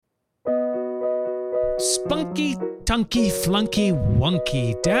Spunky, tunky, flunky,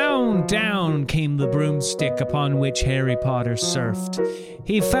 wonky. Down, down came the broomstick upon which Harry Potter surfed.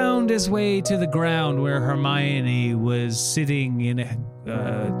 He found his way to the ground where Hermione was sitting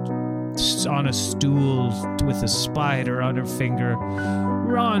on a stool with a spider on her finger.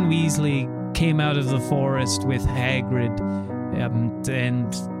 Ron Weasley came out of the forest with Hagrid,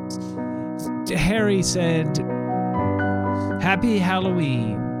 and Harry said, "Happy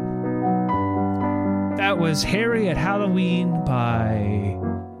Halloween." That was Harry at Halloween by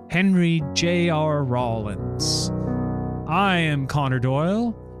Henry J.R. Rollins. I am Connor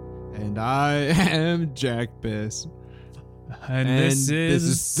Doyle. And I am Jack Biss. And this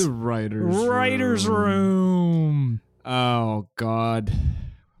is the Writer's Room. Oh, God.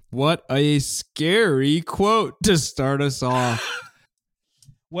 What a scary quote to start us off.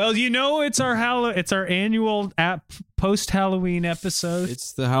 Well, you know, it's our annual post-Halloween episode.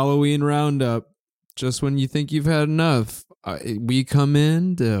 It's the Halloween roundup. Just when you think you've had enough, we come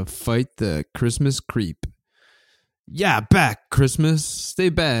in to fight the Christmas creep. Yeah, back, Christmas. Stay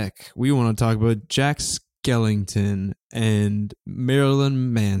back. We want to talk about Jack Skellington and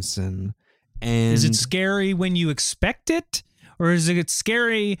Marilyn Manson. And is it scary when you expect it? Or is it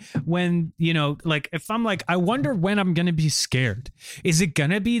scary when, you know, like, if I'm like, I wonder when I'm going to be scared. Is it going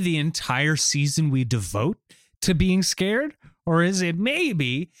to be the entire season we devote to being scared? Or is it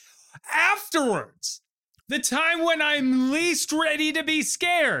maybe afterwards, the time when I'm least ready to be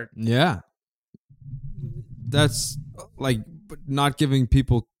scared? Yeah. That's like not giving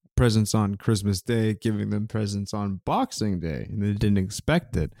people presents on Christmas Day, giving them presents on Boxing Day, and they didn't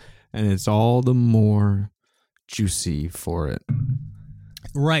expect it. And it's all the more juicy for it.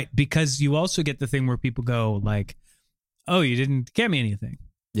 Right, because you also get the thing where people go like, "Oh, you didn't get me anything."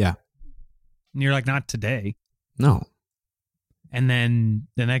 Yeah. And you're like, "Not today." No. And then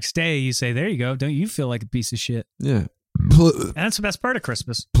the next day you say, "There you go. Don't you feel like a piece of shit?" Yeah. And that's the best part of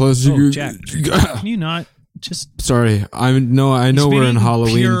Christmas. Plus, Jack, can you not just... Sorry, I know we're in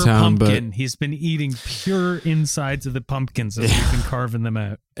Halloween town, pumpkin. He's been eating pure insides of the pumpkins as we've been carving them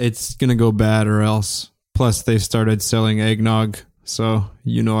out. It's going to go bad or else. Plus, they've started selling eggnog, so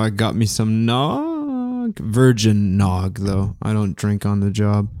I got me some nog. Virgin nog, though. I don't drink on the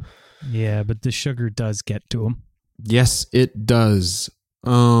job. Yeah, but the sugar does get to him. Yes, it does.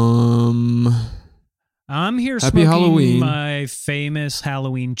 I'm here Happy smoking Halloween. My famous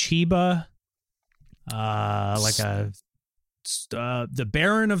Halloween Chiba. The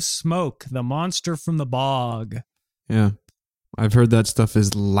Baron of Smoke, the monster from the bog. Yeah. I've heard that stuff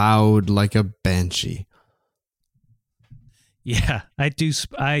is loud like a banshee. Yeah, I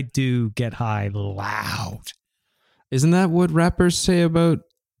do get high loud. Isn't that what rappers say about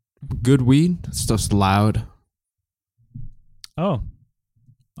good weed? That stuff's loud. Oh,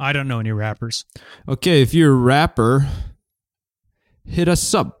 I don't know any rappers. Okay, if you're a rapper, hit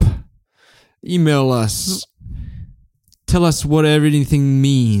us up. Email us. Tell us what everything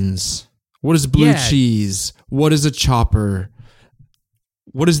means. What is blue cheese? What is a chopper?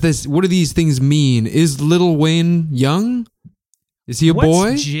 What is this? What do these things mean? Is Lil Wayne young? Is he a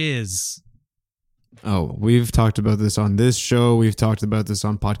boy? What's jizz? Oh, we've talked about this on this show. We've talked about this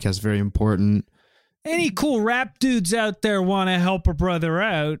on podcasts. Very important. Any cool rap dudes out there want to help a brother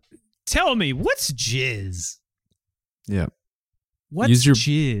out? Tell me, what's jizz? Yeah. What's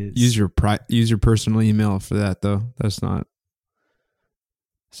jizz? Use your personal email for that, though. It's not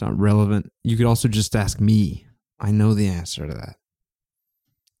relevant. You could also just ask me. I know the answer to that.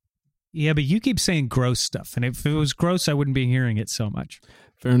 Yeah, but you keep saying gross stuff, and if it was gross, I wouldn't be hearing it so much.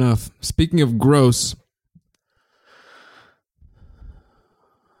 Fair enough. Speaking of gross,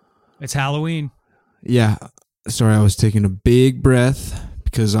 it's Halloween. Yeah. Sorry, I was taking a big breath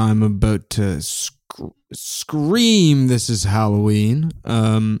because I'm about to scream this is Halloween.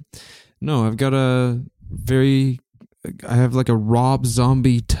 No, I've got I have like a Rob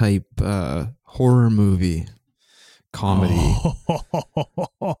Zombie type horror movie comedy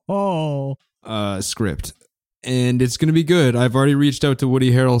script. And it's going to be good. I've already reached out to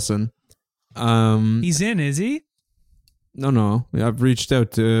Woody Harrelson. He's in, is he? No. I've reached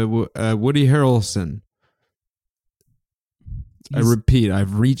out to Woody Harrelson. I repeat,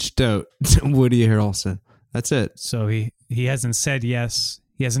 I've reached out to Woody Harrelson. That's it. So he hasn't said yes.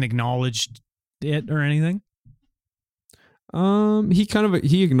 He hasn't acknowledged it or anything?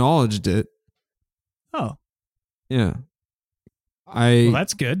 He acknowledged it. Oh. Yeah. Well,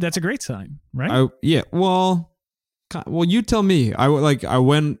 that's good. That's a great sign, right? Well, you tell me. I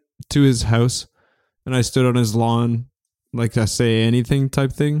went to his house and I stood on his lawn, like a say anything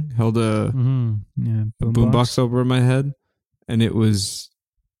type thing. Held a boombox over my head, and it was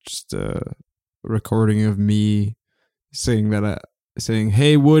just recording of me saying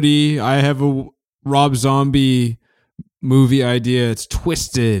 "Hey Woody, I have a Rob Zombie movie idea. It's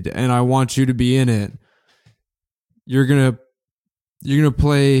twisted, and I want you to be in it. You're gonna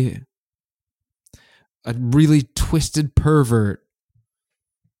play a really twisted pervert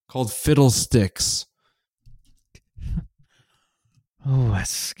called Fiddlesticks." Oh, I'm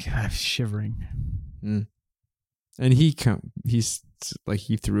shivering. Mm. And he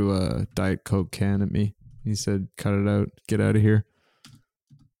threw a Diet Coke can at me. He said, "Cut it out. Get out of here."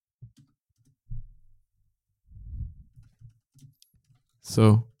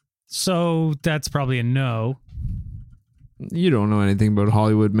 So that's probably a no. You don't know anything about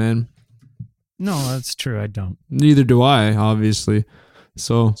Hollywood, man. No, that's true. I don't. Neither do I, obviously.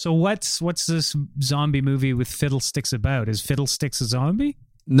 So what's this zombie movie with Fiddlesticks about? Is Fiddlesticks a zombie?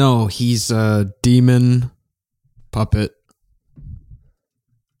 No, he's a demon puppet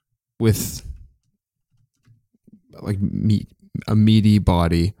with like a meaty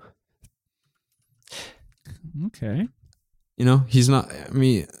body. Okay. You know, he's not. I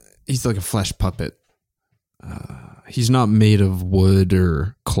mean, he's like a flesh puppet. He's not made of wood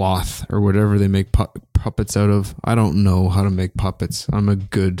or cloth or whatever they make puppets out of. I don't know how to make puppets. I'm a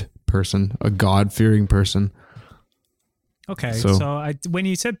good person, a God-fearing person. Okay, so when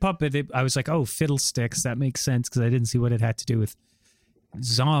you said puppet, I was like, oh, Fiddlesticks. That makes sense because I didn't see what it had to do with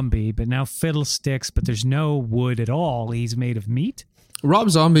zombie. But now Fiddlesticks, but there's no wood at all. He's made of meat. Rob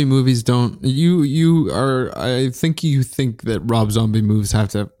Zombie movies don't. I think you think that Rob Zombie movies have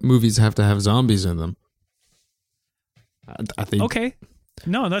to have zombies in them. I think. Okay,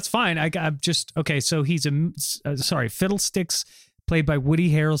 no, that's fine. I'm just okay. So he's Fiddlesticks, played by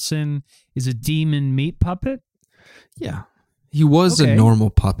Woody Harrelson, is a demon meat puppet. Yeah, he was a normal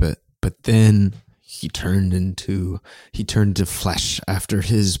puppet, but then he turned into flesh after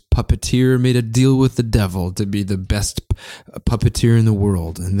his puppeteer made a deal with the devil to be the best puppeteer in the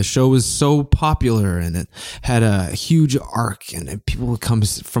world. And the show was so popular, and it had a huge arc, and people would come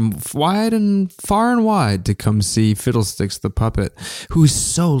from far and wide to come see Fiddlesticks the puppet, who's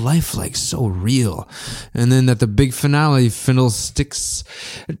so lifelike, so real. And then at the big finale, Fiddlesticks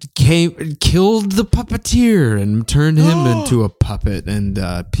killed the puppeteer and turned him into a puppet, and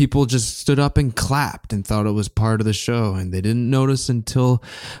people just stood up and clapped and thought it was part of the show, and they didn't notice until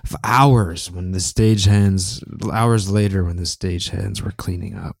hours later when the stagehands were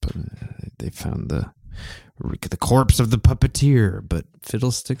cleaning up, and they found the corpse of the puppeteer, but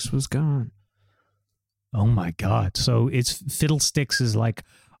Fiddlesticks was gone. Oh my God. So Fiddlesticks is like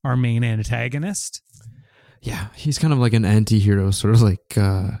our main antagonist? Yeah, he's kind of like an anti-hero, sort of like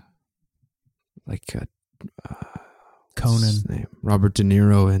Conan. Robert De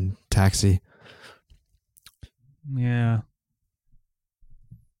Niro in Taxi. Yeah.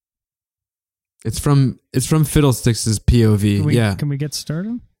 It's from Fiddlesticks' POV. Can we get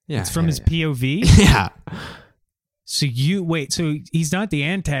started? Yeah. It's from his POV? Yeah. So he's not the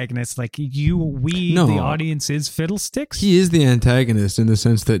antagonist, like the audience is Fiddlesticks? He is the antagonist in the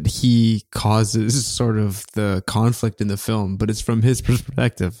sense that he causes sort of the conflict in the film, but it's from his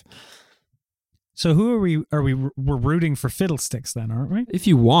perspective. So who we're rooting for Fiddlesticks then, aren't we? If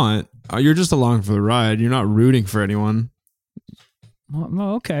you want, you're just along for the ride. You're not rooting for anyone.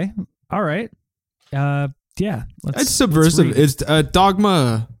 Well, okay. All right. Yeah. It's subversive. It's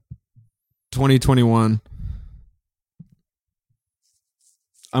Dogma 2021.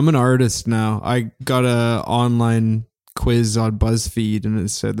 I'm an artist now. I got a online quiz on BuzzFeed, and it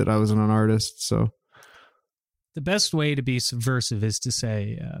said that I was an artist. So the best way to be subversive is to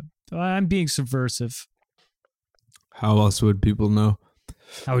say, I'm being subversive. How else would people know?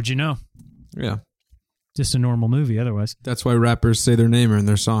 How would you know? Yeah. Just a normal movie otherwise. That's why rappers say their name in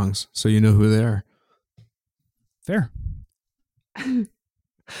their songs, so you know who they are. Fair.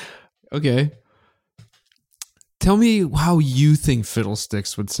 Okay. Tell me how you think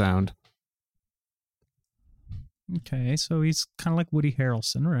Fiddlesticks would sound. Okay, so he's kind of like Woody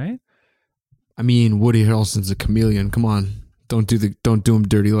Harrelson, right? I mean, Woody Harrelson's a chameleon. Come on. Don't do him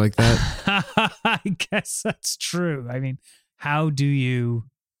dirty like that. I guess that's true. I mean, how do you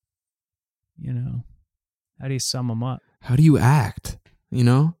sum him up? How do you act?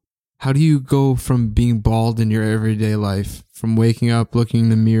 How do you go from being bald in your everyday life, from waking up, looking in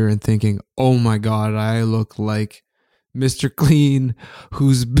the mirror and thinking, oh my God, I look like Mr. Clean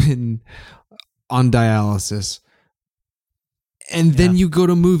who's been on dialysis. And then you go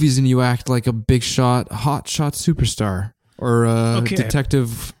to movies and you act like a big shot, hot shot superstar or a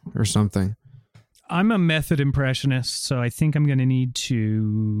detective or something. I'm a method impressionist, so I think I'm going to need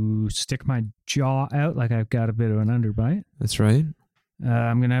to stick my jaw out like I've got a bit of an underbite. That's right.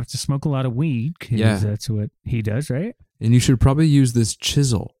 I'm going to have to smoke a lot of weed because that's what he does, right? And you should probably use this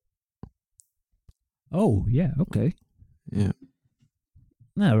chisel. Oh, yeah, okay. Yeah.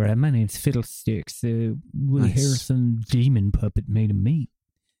 All right, my name's Fiddlesticks, the Woody Nice. Harrelson demon puppet made of meat.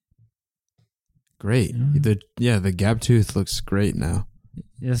 Great. The gap tooth looks great now.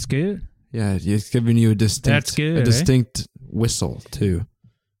 That's good. Yeah, it's giving you a distinct whistle too.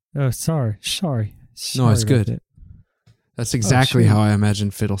 Oh, sorry. No, it's good. It. That's exactly how I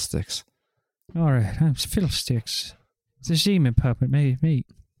imagine Fiddlesticks. All right, I'm Fiddlesticks. It's a demon puppet made of meat.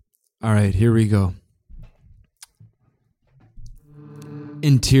 All right, here we go.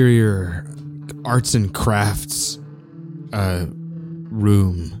 Interior arts and crafts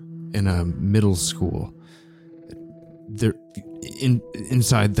room in a middle school. They're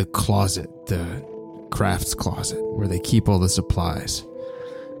inside the closet, the crafts closet, where they keep all the supplies.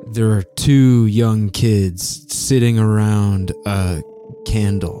 There are two young kids sitting around a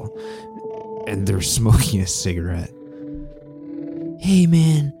candle, and they're smoking a cigarette. Hey,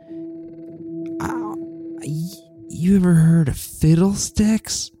 man. You ever heard of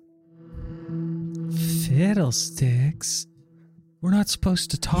Fiddlesticks? Fiddlesticks? We're not supposed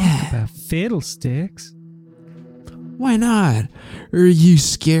to talk about fiddlesticks. Why not? Are you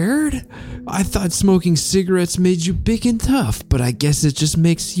scared? I thought smoking cigarettes made you big and tough, but I guess it just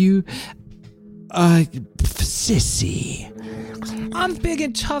makes you sissy. I'm big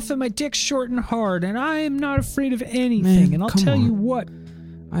and tough and my dick's short and hard, and I am not afraid of anything. Man, and I'll come tell on. you what.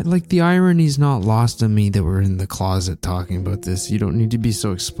 The irony's not lost on me that we're in the closet talking about this. You don't need to be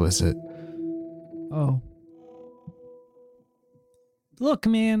so explicit. Oh. Look,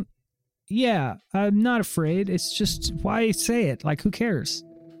 man. Yeah, I'm not afraid. It's just why say it? Like, who cares?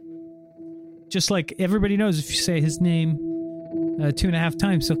 Just like everybody knows if you say his name 2.5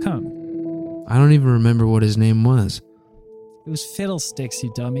 times, he'll come. I don't even remember what his name was. It was Fiddlesticks,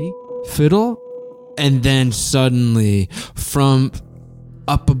 you dummy. Fiddle? And then suddenly, from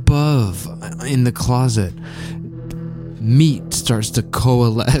up above in the closet, meat starts to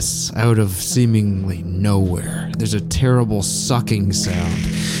coalesce out of seemingly nowhere. There's a terrible sucking sound,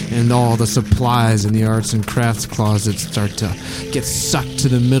 and all the supplies in the arts and crafts closet start to get sucked to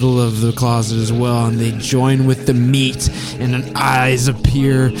the middle of the closet as well, and they join with the meat, and an eyes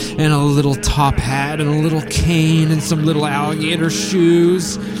appear, and a little top hat, and a little cane, and some little alligator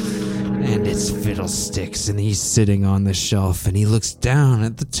shoes. And it's Fiddlesticks, and he's sitting on the shelf, and he looks down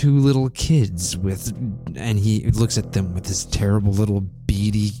at the two little kids and he looks at them with his terrible little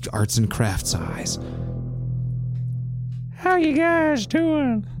beady arts and crafts eyes. How you guys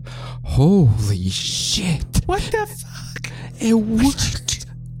doing? Holy shit. What the fuck? It worked.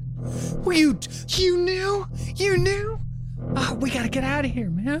 You knew? You knew? Oh, we gotta get out of here,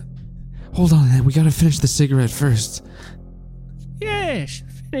 man. Hold on, we gotta finish the cigarette first. Yes,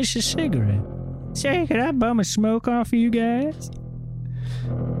 finish a cigarette. Say, could I bum a smoke off of you guys?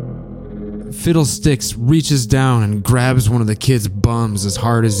 Fiddlesticks reaches down and grabs one of the kid's bums as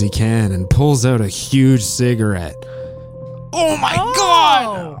hard as he can and pulls out a huge cigarette. Oh my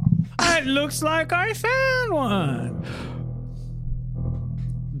god! It looks like I found one.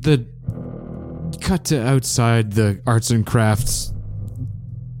 The cut to outside the arts and crafts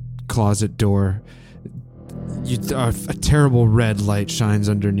closet door. A terrible red light shines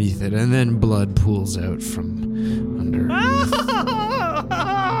underneath it, and then blood pools out from under.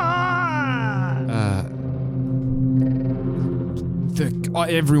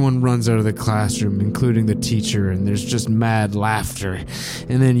 Everyone runs out of the classroom, including the teacher, and there's just mad laughter.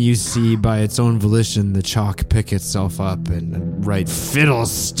 And then you see, by its own volition, the chalk pick itself up and write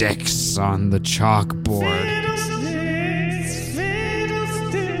Fiddlesticks on the chalkboard.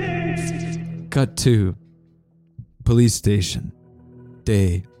 Cut to police station.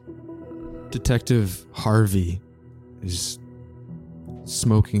 Day. Detective Harvey is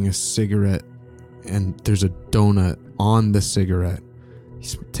smoking a cigarette, and there's a donut on the cigarette.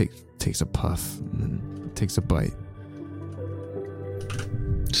 He takes a puff and then takes a bite.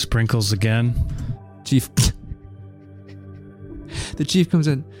 Sprinkles again. Chief. The chief comes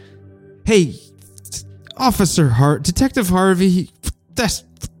in. Hey, Detective Harvey, that's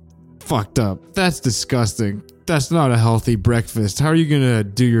fucked up. That's disgusting. That's not a healthy breakfast. How are you going to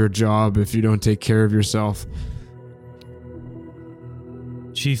do your job if you don't take care of yourself?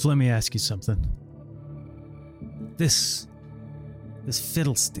 Chief, let me ask you something. This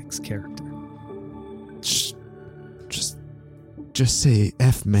Fiddlesticks character. Just say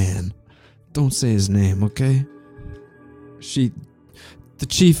F-man. Don't say his name, okay? The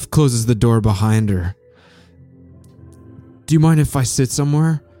chief closes the door behind her. Do you mind if I sit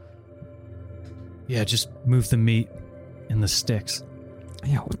somewhere? Yeah, just move the meat and the sticks.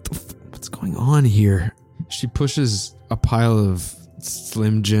 Yeah, what's going on here? She pushes a pile of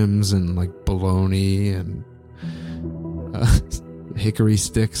Slim Jims and like bologna and hickory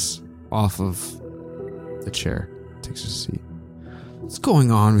sticks off of the chair. Takes a seat. What's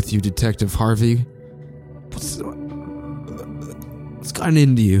going on with you, Detective Harvey? What's gotten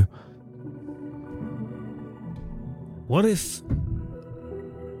into you? What if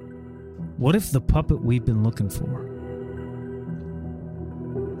the puppet we've been looking for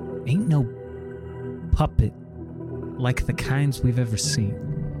ain't no puppet like the kinds we've ever seen?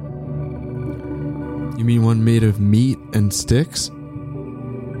 You mean one made of meat and sticks?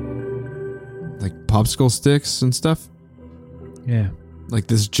 Like popsicle sticks and stuff? Yeah. Like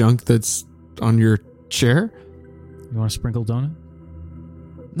this junk that's on your chair? You want a sprinkled donut?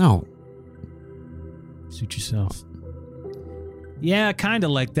 No. Suit yourself. Yeah, kind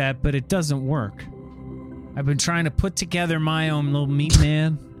of like that, but it doesn't work. I've been trying to put together my own little meat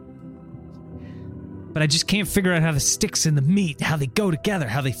man, but I just can't figure out how the sticks and the meat, how they go together,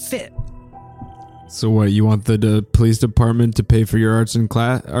 how they fit. So what, you want the police department to pay for your arts and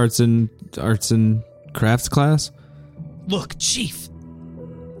crafts class? Look, Chief,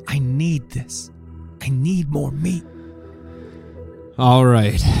 I need this. I need more meat. All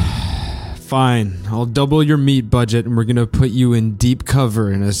right. Fine. I'll double your meat budget and we're going to put you in deep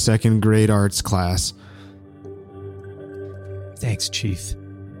cover in a second grade arts class. Thanks, Chief.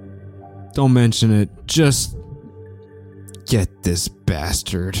 Don't mention it. Just get this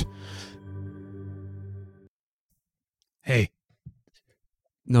bastard. Hey.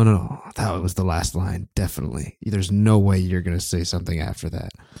 No. That was the last line. Definitely. There's no way you're going to say something after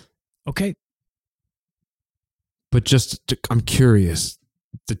that. Okay. But I'm curious,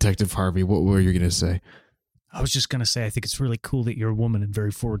 Detective Harvey, what were you going to say? I was just going to say, I think it's really cool that you're a woman and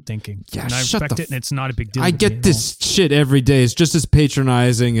very forward-thinking. Yeah, and I respect it, and it's not a big deal. I get this shit every day. It's just as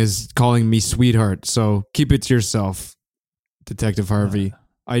patronizing as calling me sweetheart, so keep it to yourself, Detective Harvey.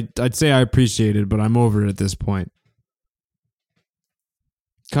 I'd say I appreciate it, but I'm over it at this point.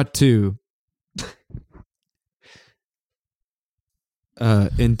 Cut to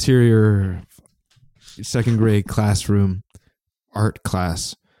interior second grade classroom, art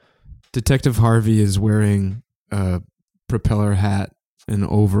class. Detective Harvey is wearing a propeller hat and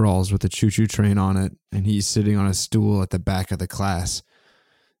overalls with a choo-choo train on it, and he's sitting on a stool at the back of the class.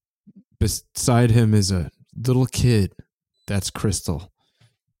 Beside him is a little kid. That's Crystal.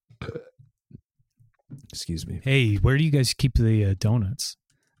 Excuse me. Hey, where do you guys keep the donuts?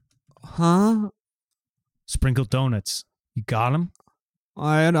 Huh? Sprinkled donuts. You got them?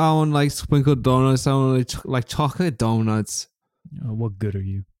 I don't like sprinkled donuts. I only like chocolate donuts. What good are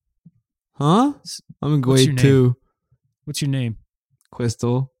you? Huh? I'm in What's your grade name? 2. What's your name?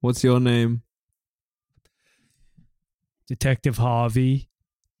 Crystal, what's your name? Detective Harvey.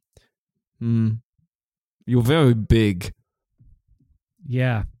 You're very big.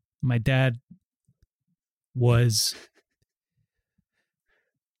 Yeah, my dad was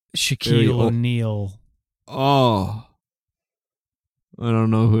Shaquille O'Neal. Oh. I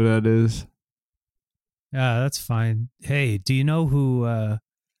don't know who that is. Yeah, that's fine. Hey, do you know who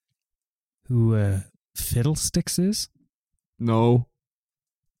Fiddlesticks is? No.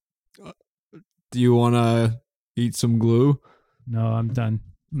 Do you want to eat some glue? No, I'm done.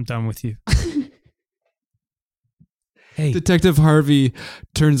 I'm done with you. Hey. Detective Harvey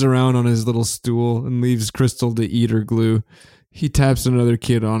turns around on his little stool and leaves Crystal to eat her glue. He taps another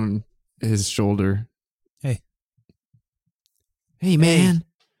kid on his shoulder. Hey. Hey, man.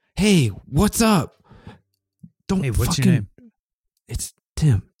 Hey, what's up? Hey, what's your name? It's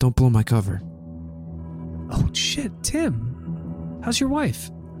Tim. Don't blow my cover. Oh, shit, Tim. How's your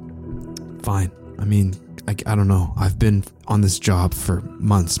wife? Fine. I mean, I don't know. I've been on this job for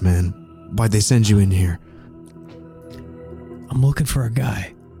months, man. Why'd they send you in here? I'm looking for a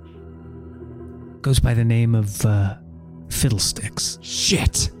guy. Goes by the name of Fiddlesticks.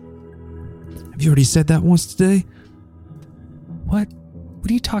 Shit. Have you already said that once today? What? What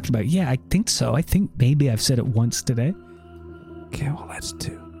are you talking about? Yeah, I think so. I think maybe I've said it once today. Okay, well, that's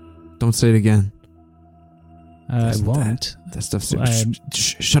 2. Don't say it again. I won't. That stuff's...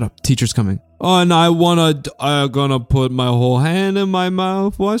 Shut up. Teacher's coming. Oh, and I'm gonna put my whole hand in my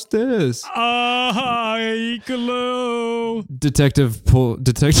mouth. What's this? Detective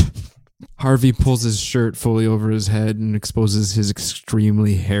Harvey pulls his shirt fully over his head and exposes his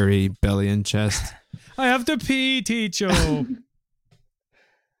extremely hairy belly and chest. I have to pee, teacher.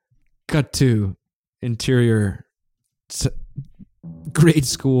 Cut to interior grade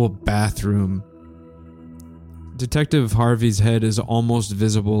school bathroom. Detective Harvey's head is almost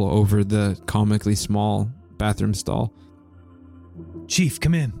visible over the comically small bathroom stall. Chief,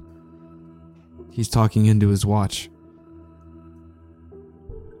 come in. He's talking into his watch.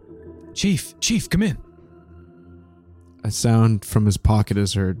 Chief, come in. A sound from his pocket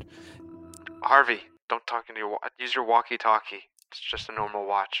is heard. Harvey, don't talk into your use your walkie-talkie. It's just a normal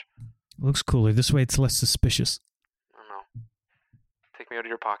watch. Looks cooler. This way it's less suspicious. I don't know. Take me out of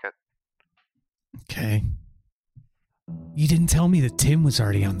your pocket. Okay. You didn't tell me that Tim was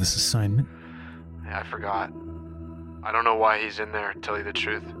already on this assignment. Yeah, I forgot. I don't know why he's in there, to tell you the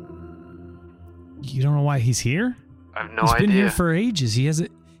truth. You don't know why he's here? I have no idea. He's been here for ages. He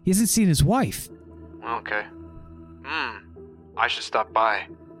hasn't seen his wife. Okay. I should stop by.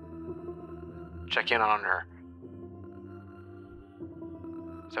 Check in on her.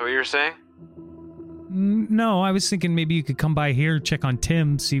 Is that what you were saying? No, I was thinking maybe you could come by here, check on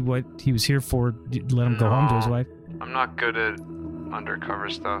Tim, see what he was here for, let him go home to his wife. I'm not good at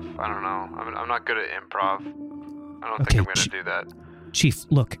undercover stuff. I don't know. I'm not good at improv. I don't think I'm going to do that. Chief,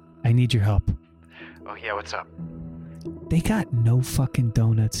 look, I need your help. Oh, yeah, what's up? They got no fucking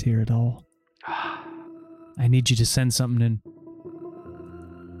donuts here at all. I need you to send something in.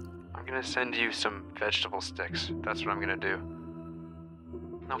 I'm going to send you some vegetable sticks. That's what I'm going to do.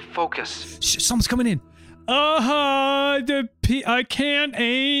 Now focus. Someone's coming in. I can't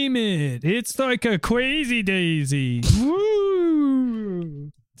aim it. It's like a crazy daisy.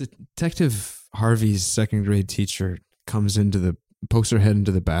 Woo! Detective Harvey's second grade teacher pokes her head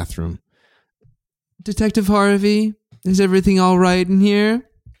into the bathroom. Detective Harvey, is everything all right in here?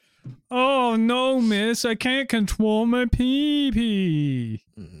 Oh, no, miss. I can't control my pee-pee.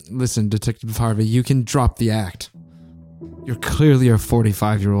 Listen, Detective Harvey, you can drop the act. You're clearly a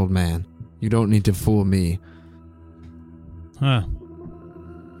 45-year-old man. You don't need to fool me. Huh.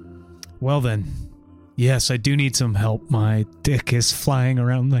 Well then. Yes, I do need some help. My dick is flying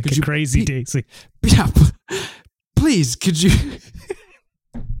around like a crazy daisy. Yeah, please, could you...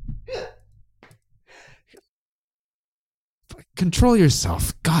 Control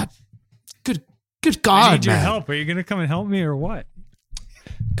yourself. God. Good God, I need your man. help. Are you going to come and help me or what?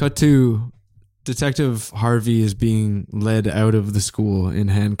 Cut to Detective Harvey is being led out of the school in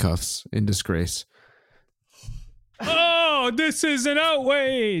handcuffs in disgrace. Oh, this is an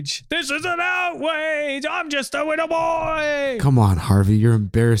outrage. This is an outrage. I'm just a little boy. Come on, Harvey. You're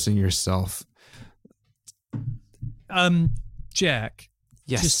embarrassing yourself. Jack.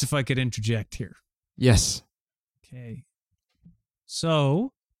 Yes. Just if I could interject here. Yes. Okay.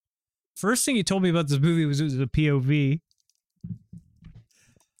 So, first thing you told me about this movie was it was a POV.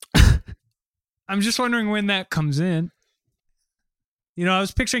 I'm just wondering when that comes in. You know, I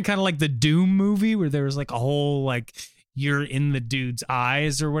was picturing kind of like the Doom movie where there was like a whole like you're in the dude's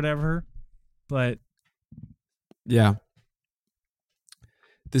eyes or whatever. But yeah.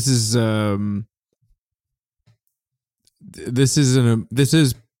 This is POV.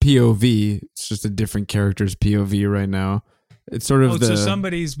 It's just a different character's POV right now. It's sort of so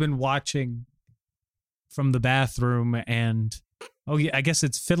somebody's been watching from the bathroom and yeah, I guess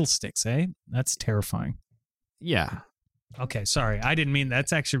it's fiddlesticks, eh? That's terrifying. Yeah. Okay, sorry. I didn't mean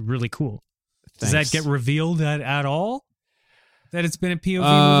that's actually really cool. Thanks. Does that get revealed at all? That it's been a POV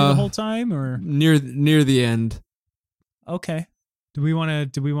movie the whole time, or near the end? Okay. Do we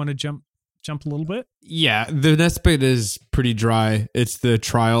want to jump a little bit? Yeah, the next bit is pretty dry. It's the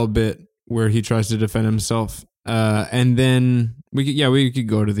trial bit where he tries to defend himself, and then we could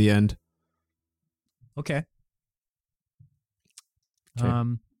go to the end. Okay.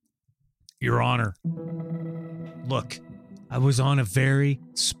 Your Honor, look, I was on a very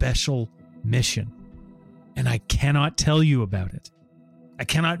special mission, and I cannot tell you about it. I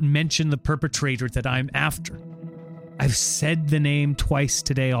cannot mention the perpetrator that I'm after. I've said the name twice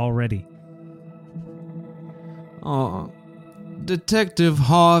today already. Oh, Detective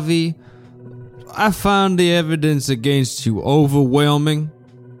Harvey, I found the evidence against you overwhelming,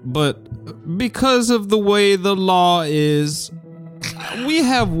 but because of the way the law is, we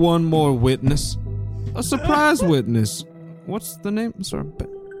have one more witness. A surprise witness. What's the name? Sorry.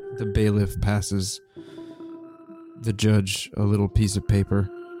 The bailiff passes the judge a little piece of paper.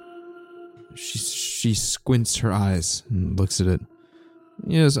 She squints her eyes and looks at it.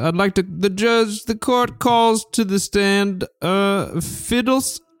 Yes, I'd like to... The court calls to the stand,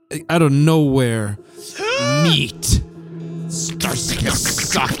 fiddles... out of nowhere, meat starts to get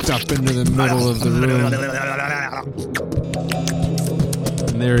sucked up into the middle of the room.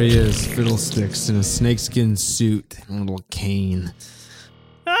 And there he is, Fiddlesticks, in a snakeskin suit and a little cane.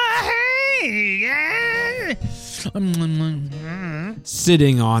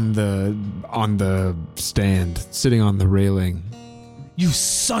 Sitting on the stand, sitting on the railing. You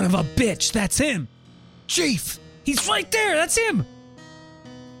son of a bitch, that's him! Chief, he's right there, that's him!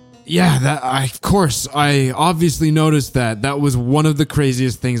 Yeah, of course. I obviously noticed that. That was one of the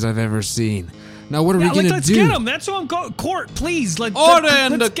craziest things I've ever seen. Now, what are we going to do? Let's get him. That's what I'm going. Court, please. Order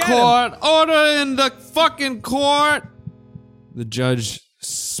in the court. Order in the fucking court. The judge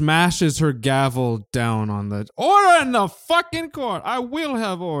smashes her gavel down on the order in the fucking court. I will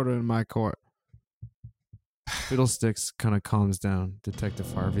have order in my court. Fiddlesticks kind of calms down.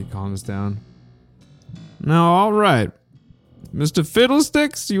 Detective Harvey calms down. Now, all right. Mr.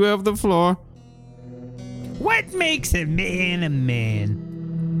 Fiddlesticks, you have the floor. What makes a man a man?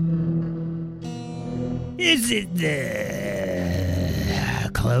 Is it the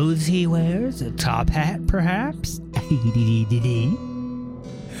clothes he wears? A top hat, perhaps?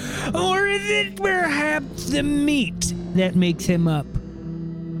 Or is it perhaps the meat that makes him up?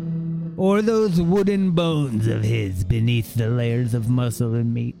 Or those wooden bones of his beneath the layers of muscle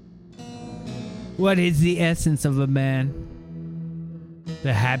and meat? What is the essence of a man?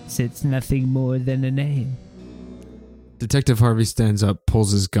 Perhaps it's nothing more than a name. Detective Harvey stands up,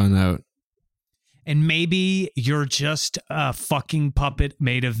 pulls his gun out. And maybe you're just a fucking puppet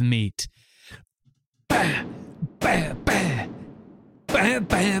made of meat. Bah, bah, bah. Bah,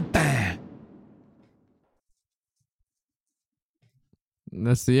 bah, bah.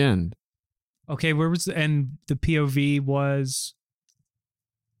 That's the end. Okay, where was and the POV was?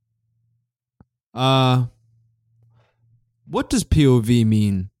 What does POV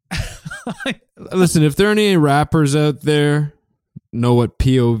mean? Listen, if there are any rappers out there know what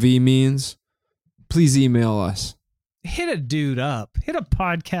POV means, please email us. Hit a dude up. Hit a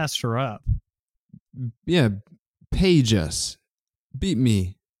podcaster up. Yeah, page us. Beat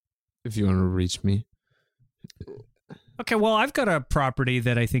me if you want to reach me. Okay, well, I've got a property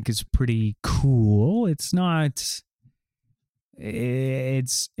that I think is pretty cool. It's not.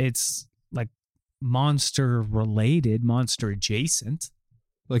 It's like monster related, monster adjacent.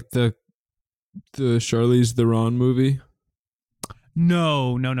 Like the Charlize Theron movie?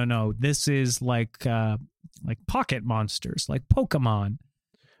 No. This is like pocket monsters, like Pokemon,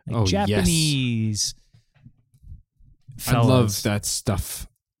 like Japanese. Yes. Fellas. I love that stuff.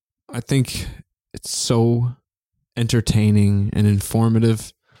 I think it's so entertaining and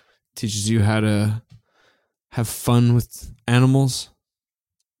informative. Teaches you how to have fun with animals.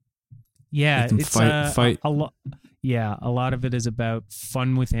 Yeah, it's fight. A lot. Yeah, a lot of it is about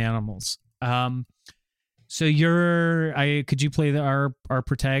fun with animals. So could you play our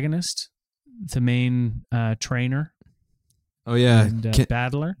protagonist, the main trainer? Oh yeah, and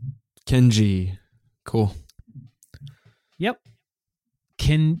battler, Kenji. Cool. Yep,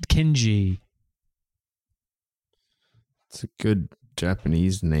 Kenji. It's a good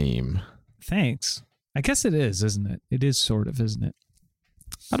Japanese name. Thanks. I guess it is, isn't it? It is sort of, isn't it?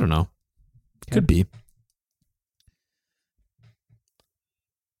 I don't know. Could be.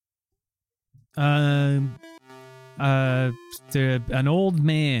 An old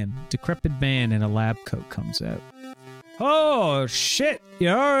man, decrepit man in a lab coat comes out. Oh shit!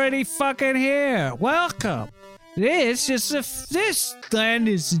 You're already fucking here. Welcome. This land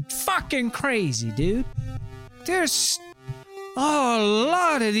is fucking crazy, dude. There's a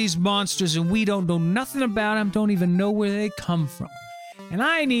lot of these monsters, and we don't know nothing about them. Don't even know where they come from. And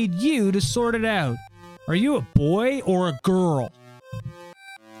I need you to sort it out. Are you a boy or a girl?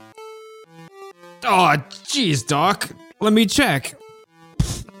 Oh, jeez, Doc. Let me check.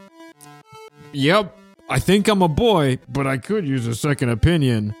 Yep, I think I'm a boy, but I could use a second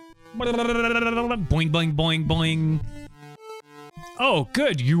opinion. Boing, boing, boing, boing. Oh,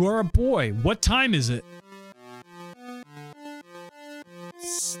 good, you are a boy. What time is it?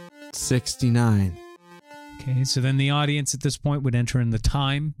 69. Okay, so then the audience at this point would enter in the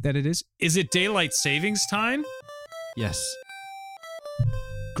time that it is. Is it daylight savings time? Yes.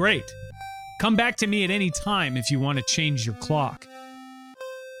 Great. Come back to me at any time if you want to change your clock.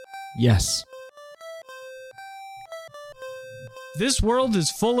 Yes. This world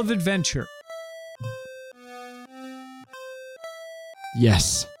is full of adventure.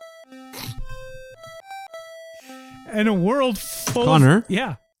 Yes. And a world full Connor? of...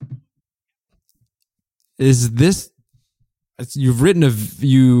 Yeah. Is this... You've written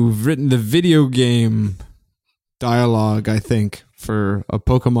the video game dialogue, I think, for a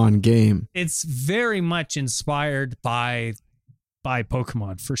Pokemon game. It's very much inspired by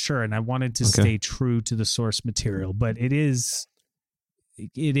Pokemon, for sure, and I wanted to stay true to the source material, but it is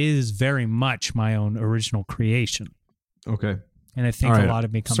very much my own original creation. Okay. And I think a lot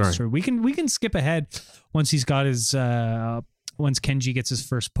of it comes through. We can skip ahead once he's got his once Kenji gets his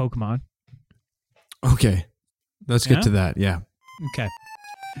first Pokemon. Okay. Let's get to that. Yeah. Okay.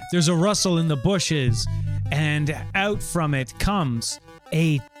 There's a rustle in the bushes, and out from it comes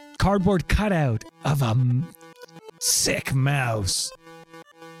a cardboard cutout of a sick mouse.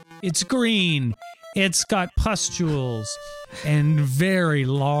 It's green. It's got pustules and very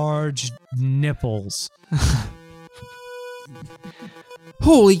large nipples.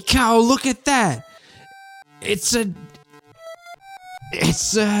 Holy cow, look at that. It's a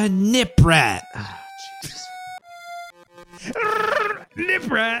nip rat. Ah, Nip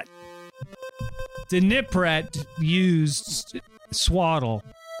rat. The nip rat used swaddle.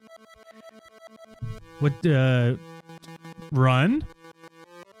 What, run?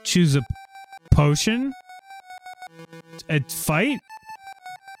 Choose a potion? A fight?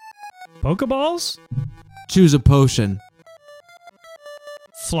 Pokeballs? Choose a potion.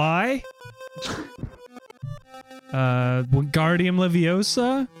 Fly? Wingardium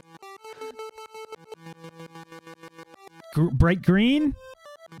Leviosa? Bright green?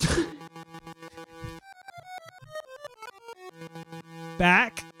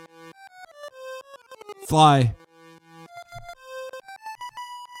 Back? Fly.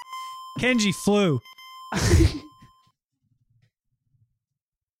 Kenji flew.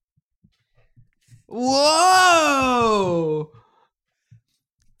 Whoa!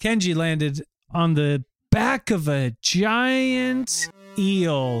 Kenji landed on the back of a giant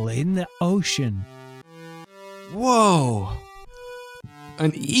eel in the ocean. Whoa!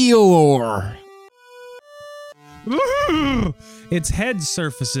 An Eeyore. Its head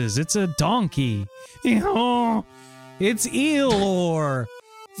surfaces. It's a donkey. It's Eeyore,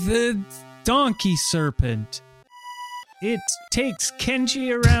 the donkey serpent. It takes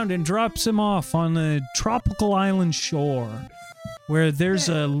Kenji around and drops him off on a tropical island shore where there's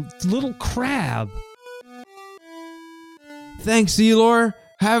a little crab. Thanks, Eeyore.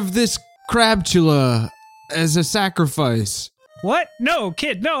 Have this crabtula as a sacrifice. What? No,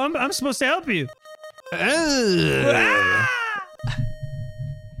 kid. No, I'm supposed to help you. Ugh.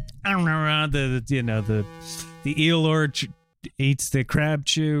 I don't know. The Eeyore eats the crab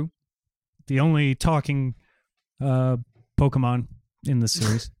chew. The only talking Pokemon in the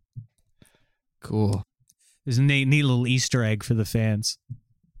series. Cool. There's a neat little Easter egg for the fans.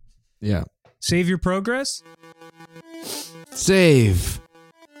 Yeah. Save your progress? Save.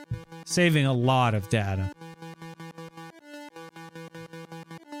 Saving a lot of data.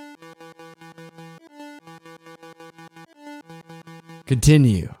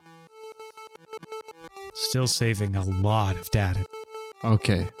 Continue. Still saving a lot of data.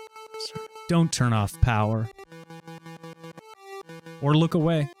 Okay. Don't turn off power. Or look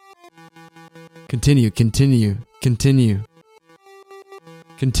away. Continue, continue, continue.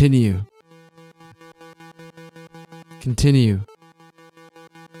 Continue. Continue.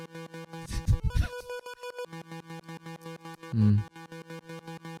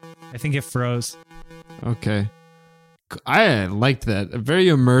 I think it froze. Okay. I liked that. Very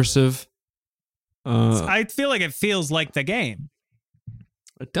immersive. I feel like it feels like the game.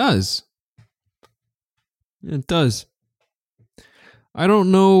 It does. It does. I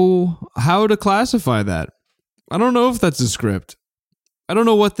don't know how to classify that. I don't know if that's a script. I don't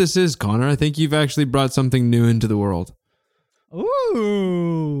know what this is, Connor. I think you've actually brought something new into the world.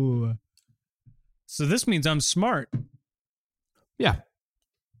 Ooh. So this means I'm smart. Yeah.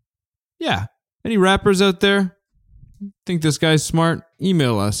 Yeah. Any rappers out there? Think this guy's smart?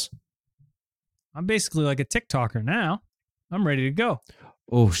 Email us. I'm basically like a TikToker now. I'm ready to go.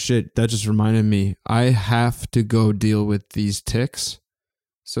 Oh shit, that just reminded me. I have to go deal with these ticks.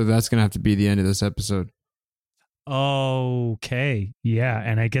 So that's going to have to be the end of this episode. Okay. Yeah,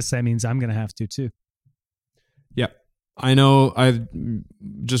 and I guess that means I'm going to have to too. Yep. I know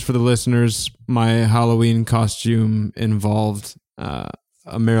just for the listeners, my Halloween costume involved a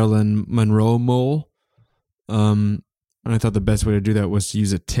Marilyn Monroe mole. And I thought the best way to do that was to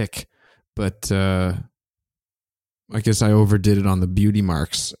use a tick. But I guess I overdid it on the beauty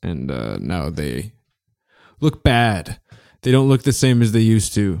marks, and now they look bad. They don't look the same as they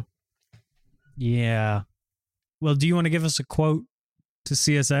used to. Yeah. Well, do you want to give us a quote to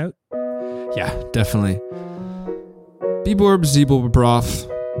see us out? Yeah, definitely. Beborb Zeeblebroth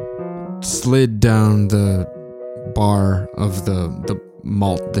slid down the bar of the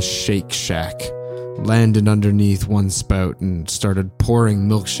malt, the Shake Shack, landed underneath one spout and started pouring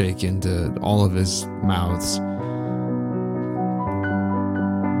milkshake into all of his mouths.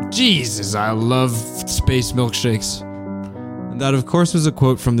 Jesus, I love space milkshakes. And that, of course, was a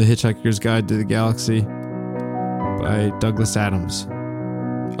quote from The Hitchhiker's Guide to the Galaxy by Douglas Adams.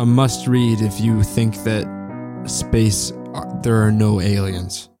 A must-read if you think that space, there are no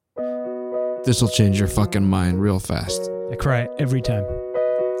aliens. This will change your fucking mind real fast. I cry every time.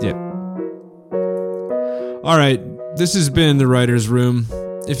 Yep. All right, this has been The Writer's Room.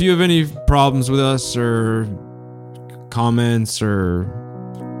 if you have any problems with us or comments or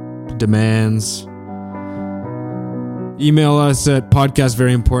demands, email us at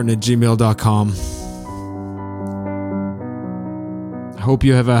podcastveryimportant@gmail.com. Hope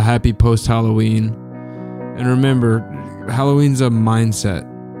you have a happy post-Halloween. And remember, Halloween's a mindset.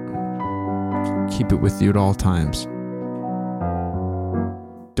 Keep it with you at all times.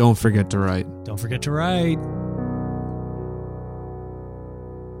 Don't forget to write. Don't forget to write.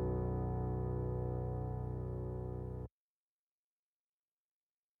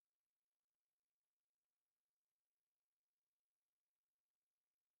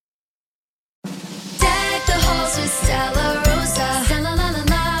 Deck the halls with Stella Rosa. Stella la la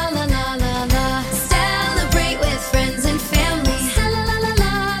la la la la la. Celebrate with friends and family. Stella la la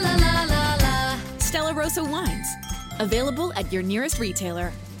la la la la la. Stella Rosa Wines. Available at your nearest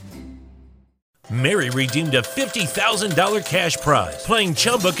retailer. Mary redeemed a $50,000 cash prize playing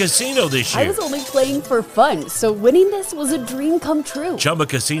Chumba Casino this year. I was only playing for fun, so winning this was a dream come true. Chumba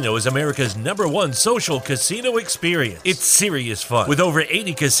Casino is America's #1 social casino experience. It's serious fun. With over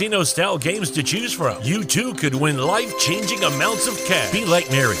 80 casino-style games to choose from, you too could win life-changing amounts of cash. Be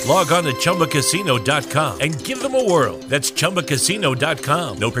like Mary. Log on to ChumbaCasino.com and give them a whirl. That's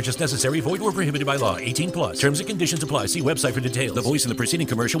ChumbaCasino.com. No purchase necessary. Void where prohibited by law. 18+. Terms and conditions apply. See website for details. The voice in the preceding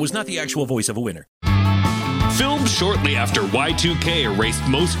commercial was not the actual voice of a winner. Filmed shortly after Y2K erased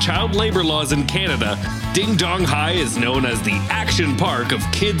most child labor laws in Canada, Ding Dong High is known as the action park of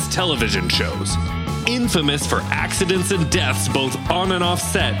kids' television shows. Infamous for accidents and deaths both on and off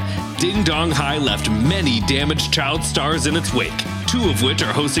set, Ding Dong High left many damaged child stars in its wake, 2 of which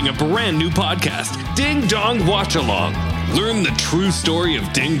are hosting a brand new podcast, Ding Dong Watch Along. Learn the true story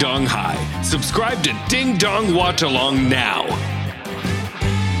of Ding Dong High. Subscribe to Ding Dong Watch Along now.